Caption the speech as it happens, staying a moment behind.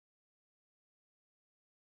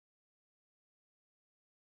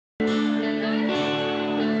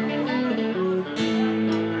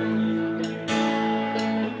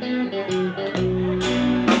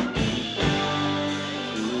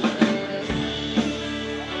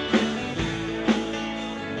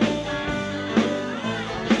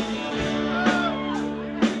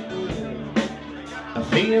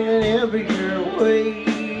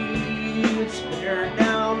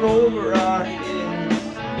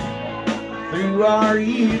through our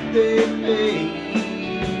youth they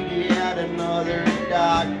paid. Had another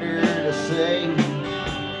doctor to say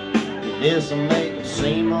this'll make them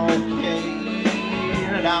seem okay,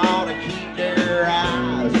 and ought to keep their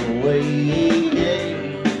eyes away.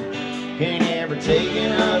 Ain't ever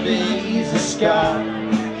taken a day's a scar.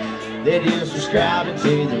 They just prescribed it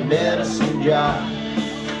to the medicine jar.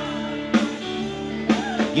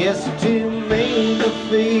 Guess it's too mean to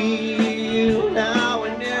feel. Now we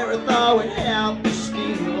never thought we'd have to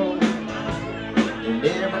steal. We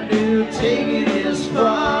never knew to take it this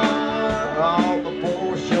far. All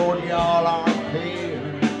before showed y'all our fear.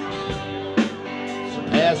 So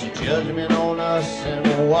pass your judgment on us and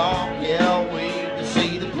we'll walk. Yeah, we can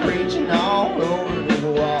see the preaching all over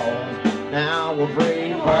the walls. Now we're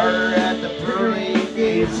praying harder at the pearly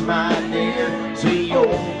gates, my dear. See you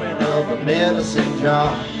open up a medicine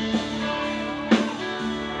jar.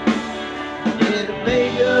 Did it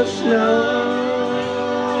make us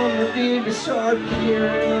numb, or did we start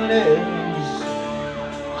hearing less?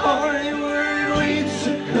 Are they worried we'd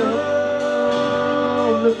succumb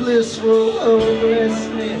to blissful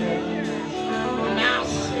hopelessness? Now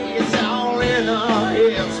see, it's all in our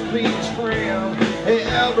heads, please, friend.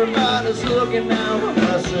 Everybody's looking down on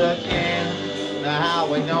us again. How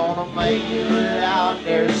we gonna make it without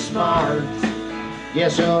their smarts?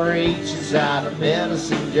 Guess we'll reach inside a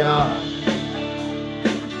medicine jar.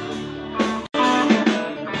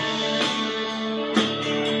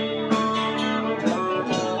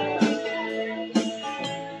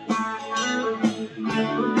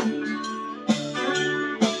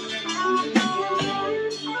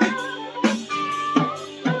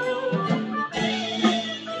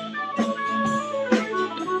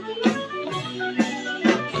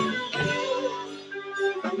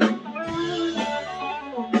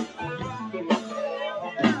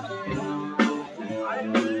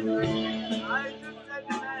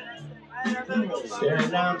 Staring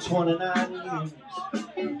down 29 years.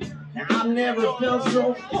 Now I've never felt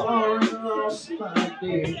so far and lost my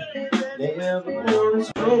dear. Every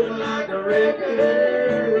morning's broken like a record.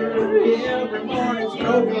 Every morning's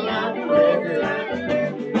broken like a record.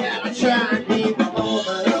 And I try and keep the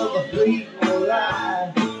moment of the fleeting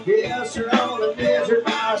alive. Yes, we're only measured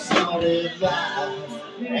by our solid life.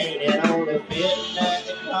 Ain't it only fitting that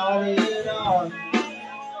they call it art?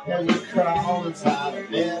 As we crawl inside a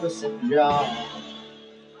medicine jar.